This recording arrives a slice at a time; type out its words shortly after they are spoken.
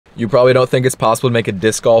You probably don't think it's possible to make a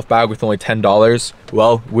disc golf bag with only $10.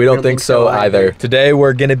 Well, we don't think so either. Today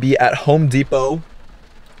we're gonna be at Home Depot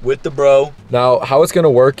with the bro. Now, how it's gonna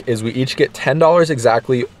work is we each get $10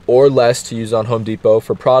 exactly or less to use on Home Depot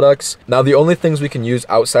for products. Now, the only things we can use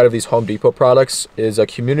outside of these Home Depot products is a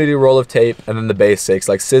community roll of tape and then the basics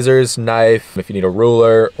like scissors, knife, if you need a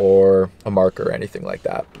ruler or a marker or anything like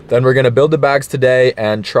that. Then we're gonna build the bags today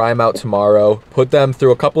and try them out tomorrow, put them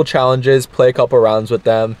through a couple challenges, play a couple rounds with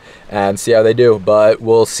them and see how they do. But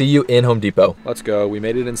we'll see you in Home Depot. Let's go. We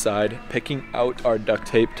made it inside, picking out our duct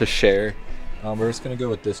tape to share. We're just gonna go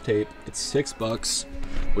with this tape. It's $6,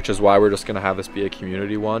 which is why we're just gonna have this be a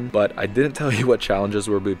community one. But I didn't tell you what challenges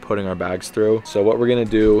we'll be putting our bags through. So what we're gonna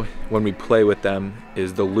do when we play with them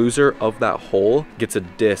is the loser of that hole gets a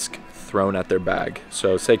disc thrown at their bag.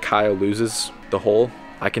 So say Kyle loses the hole,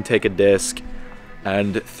 I can take a disc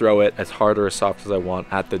and throw it as hard or as soft as I want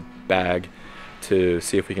at the bag to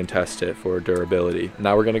see if we can test it for durability.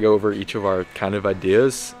 Now we're gonna go over each of our kind of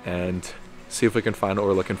ideas and see if we can find what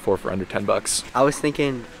we're looking for under $10. I was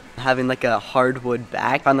thinking having like a hardwood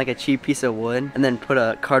back, find like a cheap piece of wood and then put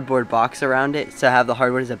a cardboard box around it so have the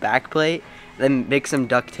hardwood as a back plate, then make some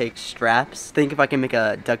duct tape straps. Think if I can make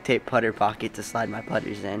a duct tape putter pocket to slide my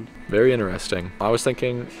putters in. Very interesting. I was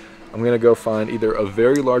thinking I'm gonna go find either a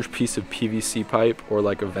very large piece of PVC pipe or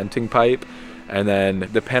like a venting pipe, and then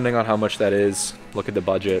depending on how much that is, look at the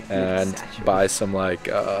budget and buy some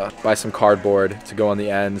cardboard to go on the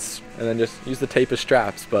ends and then just use the tape as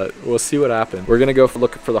straps, but we'll see what happens. We're gonna go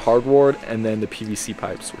look for the hardwood and then the PVC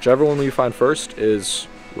pipes. Whichever one we find first is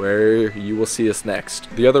where you will see us next.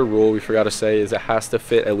 The other rule we forgot to say is it has to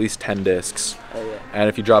fit at least 10 discs. Oh, yeah. And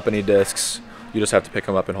if you drop any discs, you just have to pick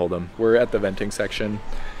them up and hold them. We're at the venting section.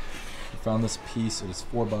 We found this piece, it is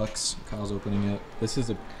 $4. Kyle's opening it. This is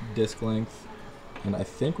a disc length. And I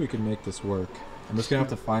think we can make this work. I'm just gonna have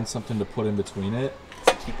to find something to put in between it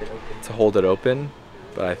To keep it open. to hold it open,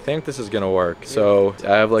 but I think this is gonna work. Yeah. So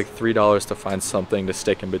I have like $3 to find something to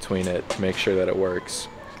stick in between it to make sure that it works.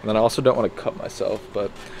 And then I also don't want to cut myself,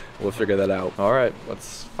 but we'll figure that out. All right,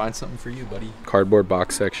 let's find something for you, buddy. Cardboard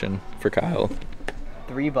box section for Kyle.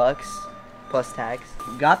 $3 plus tax.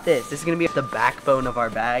 Got this. This is gonna be the backbone of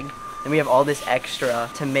our bag. And we have all this extra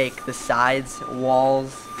to make the sides,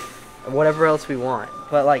 walls, and whatever else we want.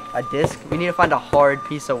 But like a disc, we need to find a hard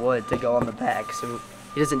piece of wood to go on the back so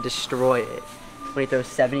he doesn't destroy it when he throws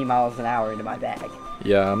 70 miles an hour into my bag.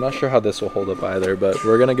 Yeah, I'm not sure how this will hold up either, but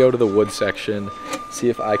we're gonna go to the wood section, see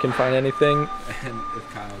if I can find anything, and if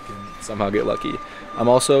Kyle can somehow get lucky. I'm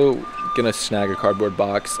also gonna snag a cardboard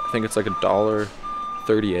box. I think it's like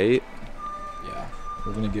 $1.38. Yeah,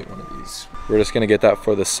 we're gonna get one of these. We're just gonna get that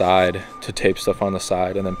for the side to tape stuff on the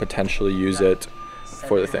side and then potentially use it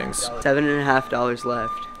for the things. $7.50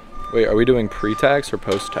 left. Wait, are we doing pre-tax or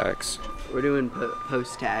post-tax? We're doing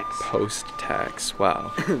post-tax. Post-tax,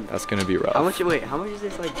 wow. That's gonna be rough. How much is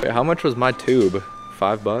this like? Wait, how much was my tube?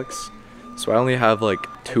 $5? So I only have like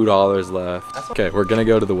 $2 left. Okay, we're gonna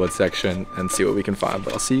go to the wood section and see what we can find,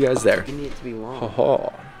 but I'll see you guys there. You need it to be long.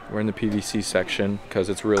 Ho-ho. We're in the PVC section because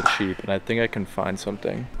it's real cheap and I think I can find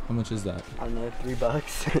something. How much is that? I don't know,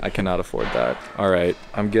 $3. I cannot afford that. All right,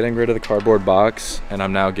 I'm getting rid of the cardboard box and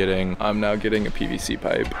I'm now getting a PVC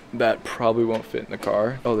pipe. That probably won't fit in the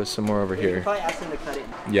car. Oh, there's some more over here. You can probably ask them to cut it.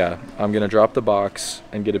 Yeah, I'm gonna drop the box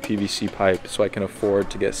and get a PVC pipe so I can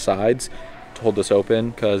afford to get sides to hold this open,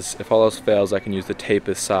 because if all else fails, I can use the tape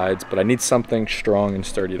as sides, but I need something strong and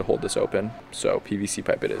sturdy to hold this open. So PVC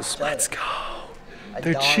pipe it is. Let's go.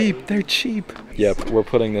 They're cheap, they're cheap. Yep, we're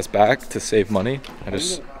putting this back to save money. I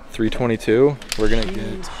just, $3.22. We're gonna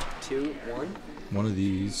get one of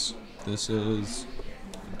these. This is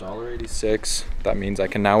 $1.86. That means I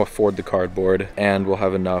can now afford the cardboard and we'll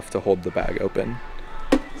have enough to hold the bag open.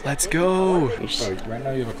 Let's go. Oh, right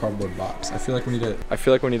now you have a cardboard box. I feel like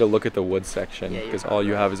we need to look at the wood section because all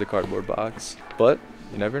you have is a cardboard box. But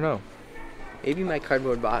you never know. Maybe my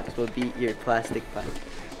cardboard box will beat your plastic pipe.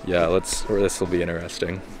 Yeah, this will be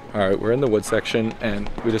interesting. All right, we're in the wood section and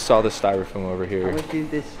we just saw the styrofoam over here. I'm gonna do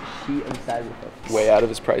this sheet of styrofoam. Way out of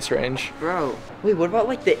his price range. Bro, wait, what about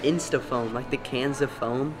like the Insta foam, like the cans of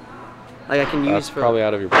foam? Like I can use for. Probably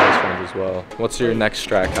out of your price range as well. What's your next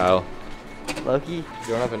strat, Kyle? Loki? You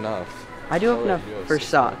don't have enough. I do have enough for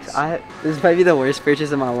socks. This might be the worst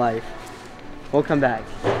purchase of my life. We'll come back.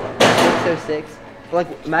 606. But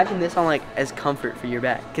like, imagine this on like as comfort for your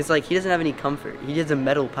back, cause like he doesn't have any comfort. He has a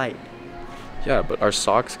metal pipe. Yeah, but are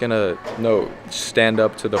socks gonna stand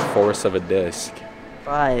up to the force of a disc?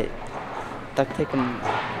 Right. Duct tape them.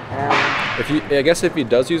 I guess if he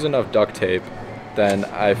does use enough duct tape, then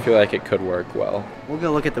I feel like it could work well. We'll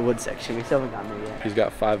go look at the wood section. We still haven't gotten there yet. He's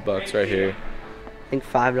got $5 right here. I think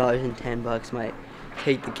 $5 and $10 might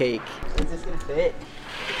take the cake. Is this gonna fit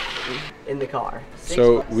in the car?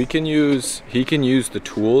 So he can use the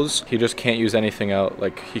tools. He just can't use anything else.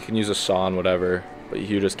 Like he can use a saw and whatever, but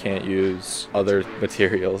you just can't use other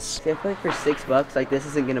materials. See, I feel like for $6, like this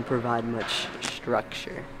isn't gonna provide much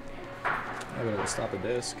structure. I'm gonna stop a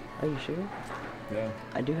disc. Are you sure? Yeah.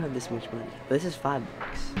 I do have this much money. This is $5.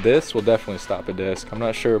 This will definitely stop a disc. I'm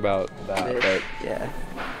not sure about that, This, but yeah,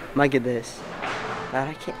 might get this. But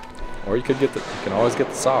I can't. or you could get you can always get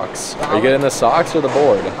the socks. Are you getting the socks or the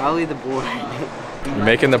board? Probably the board. You're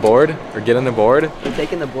making the board or getting the board? We're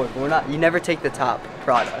taking the board, but we're not. You never take the top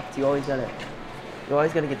product. You always gotta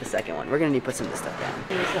get the second one. We're gonna need to put some of this stuff down.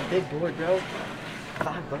 This is a big board, bro.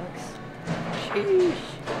 $5. Sheesh.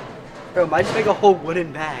 Bro, might just make a whole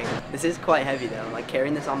wooden bag. This is quite heavy though. Like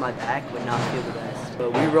carrying this on my back would not feel the best.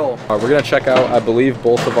 But we roll. We're gonna check out. I believe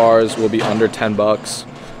both of ours will be under $10.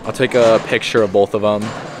 I'll take a picture of both of them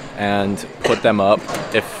and put them up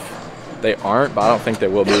if they aren't, but I don't think they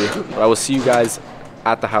will be. But I will see you guys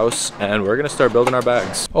at the house and we're gonna start building our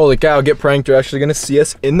bags. Holy cow, get pranked. You're actually gonna see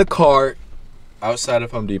us in the car outside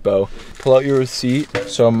of Home Depot. Pull out your receipt.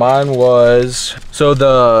 So mine was, so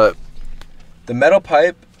the metal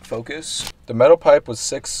pipe, focus. The metal pipe was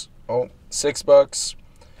 $6, which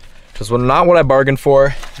was not what I bargained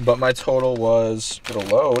for, but my total was, it'll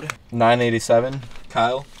load, $9.87.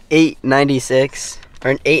 Kyle? $8.96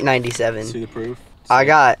 or $8.97. See the proof?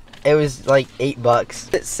 It was like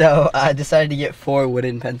 $8. So I decided to get 4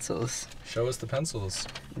 wooden pencils. Show us the pencils.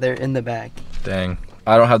 They're in the bag. Dang.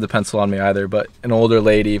 I don't have the pencil on me either, but an older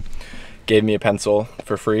lady gave me a pencil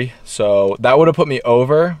for free. So that would have put me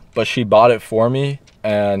over, but she bought it for me.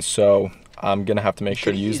 And so I'm gonna have to make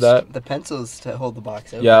sure to use that. The pencils to hold the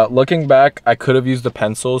box open. Yeah, looking back, I could have used the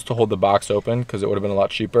pencils to hold the box open because it would have been a lot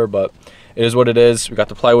cheaper, but it is what it is. We got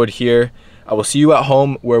the plywood here. I will see you at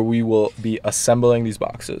home where we will be assembling these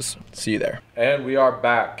boxes. See you there. And we are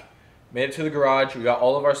back. Made it to the garage. We got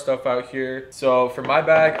all of our stuff out here. So for my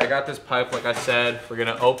bag, I got this pipe, like I said. We're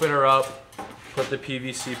gonna open her up, put the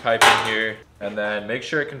PVC pipe in here, and then make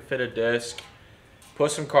sure it can fit a disc.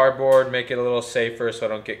 Put some cardboard, make it a little safer so I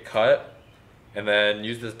don't get cut. And then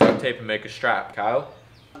use this duct tape and make a strap. Kyle?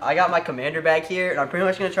 I got my commander bag here, and I'm pretty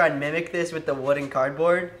much gonna try and mimic this with the wood and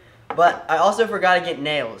cardboard. But I also forgot to get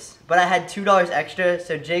nails. But I had $2 extra,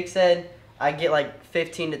 so Jake said I get like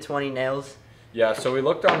 15 to 20 nails. Yeah, so we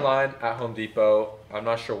looked online at Home Depot. I'm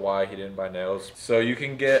not sure why he didn't buy nails. So you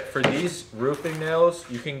can get, for these roofing nails,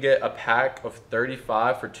 you can get a pack of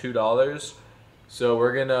 35 for $2. So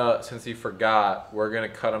we're gonna, since he forgot, we're gonna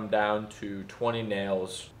cut them down to 20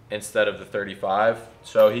 nails instead of the 35.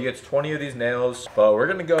 So he gets 20 of these nails, but we're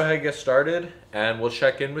gonna go ahead and get started and we'll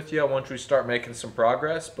check in with you once we start making some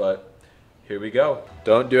progress, but here we go.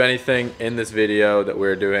 Don't do anything in this video that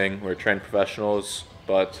we're doing. We're trained professionals,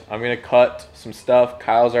 but I'm gonna cut some stuff.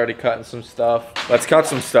 Kyle's already cutting some stuff. Let's cut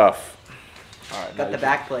some stuff. All right. Got the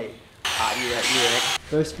back plate. You right.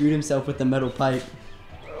 Bro screwed himself with the metal pipe.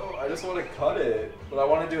 Oh, I just wanna cut it, but I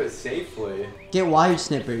wanna do it safely. Get wire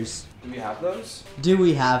snippers. Do we have those? Do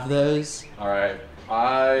we have those? All right,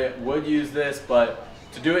 I would use this, but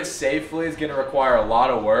to do it safely is gonna require a lot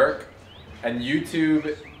of work, and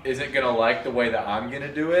YouTube isn't gonna like the way that I'm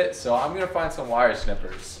gonna do it, so I'm gonna find some wire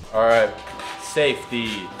snippers. All right,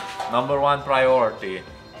 safety, #1 priority.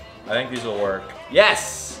 I think these will work.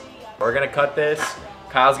 Yes! We're gonna cut this,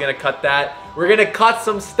 Kyle's gonna cut that. We're gonna cut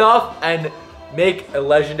some stuff and make a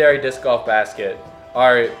legendary disc golf basket.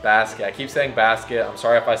 All right, basket. I keep saying basket. I'm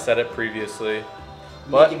sorry if I said it previously.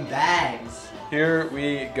 But making bags. Here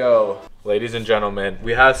we go. Ladies and gentlemen,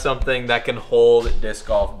 we have something that can hold disc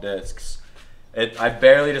golf discs. I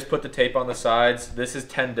barely just put the tape on the sides. This is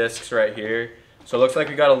 10 discs right here. So it looks like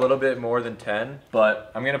we got a little bit more than 10,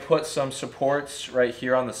 but I'm gonna put some supports right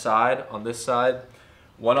here on the side, on this side,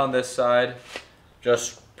 one on this side.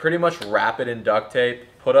 Just pretty much wrap it in duct tape,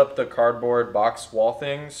 put up the cardboard box wall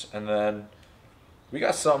things, and then we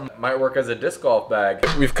got something that might work as a disc golf bag.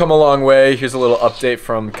 We've come a long way. Here's a little update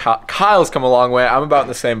from Kyle. Kyle's come a long way. I'm about in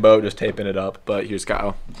the same boat, just taping it up, but here's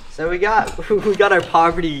Kyle. So we got our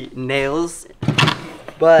poverty nails,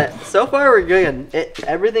 but so far we're good.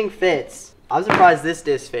 Everything fits. I'm surprised this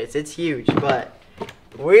disc fits. It's huge, but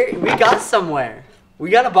we got somewhere. We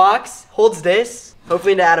got a box, holds this,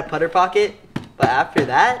 hoping to add a putter pocket, but after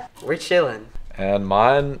that, we're chilling. And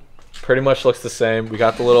mine pretty much looks the same. We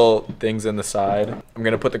got the little things in the side. I'm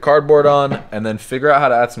gonna put the cardboard on and then figure out how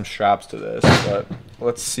to add some straps to this, but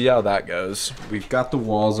let's see how that goes. We've got the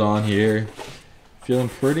walls on here. Feeling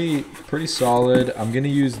pretty solid. I'm gonna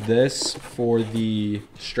use this for the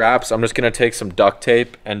straps. I'm just gonna take some duct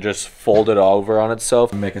tape and just fold it over on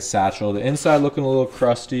itself and make a satchel. The inside looking a little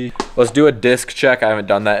crusty. Let's do a disc check. I haven't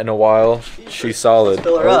done that in a while. She's solid. Let's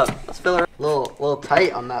fill her up. Let's fill her up. A little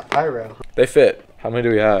tight on that pyro. They fit. How many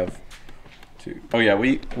do we have? 2. Oh yeah,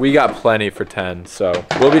 we got plenty for 10. So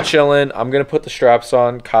we'll be chilling. I'm gonna put the straps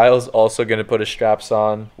on. Kyle's also gonna put his straps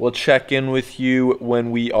on. We'll check in with you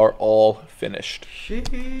when we are all finished.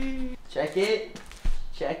 Check it.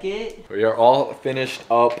 Check it. We are all finished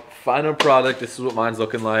up. Final product. This is what mine's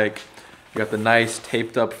looking like. We got the nice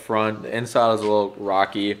taped up front. The inside is a little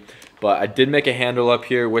rocky, but I did make a handle up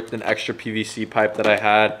here with an extra PVC pipe that I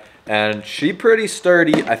had. And she pretty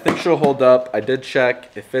sturdy. I think she'll hold up. I did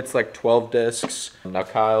check. It fits like 12 discs. Now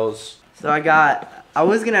Kyle's. So I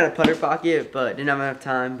was gonna add a putter pocket, but didn't have enough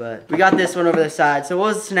time. But we got this one over the side. So it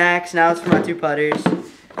was snacks. Now it's for my 2 putters.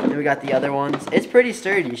 Then we got the other ones. It's pretty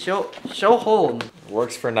sturdy. She'll hold.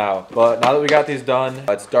 Works for now. But now that we got these done,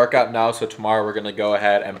 it's dark out now. So tomorrow we're gonna go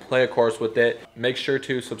ahead and play a course with it. Make sure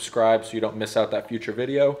to subscribe so you don't miss out that future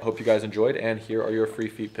video. Hope you guys enjoyed. And here are your free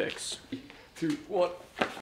feet picks. 3, 2, 1.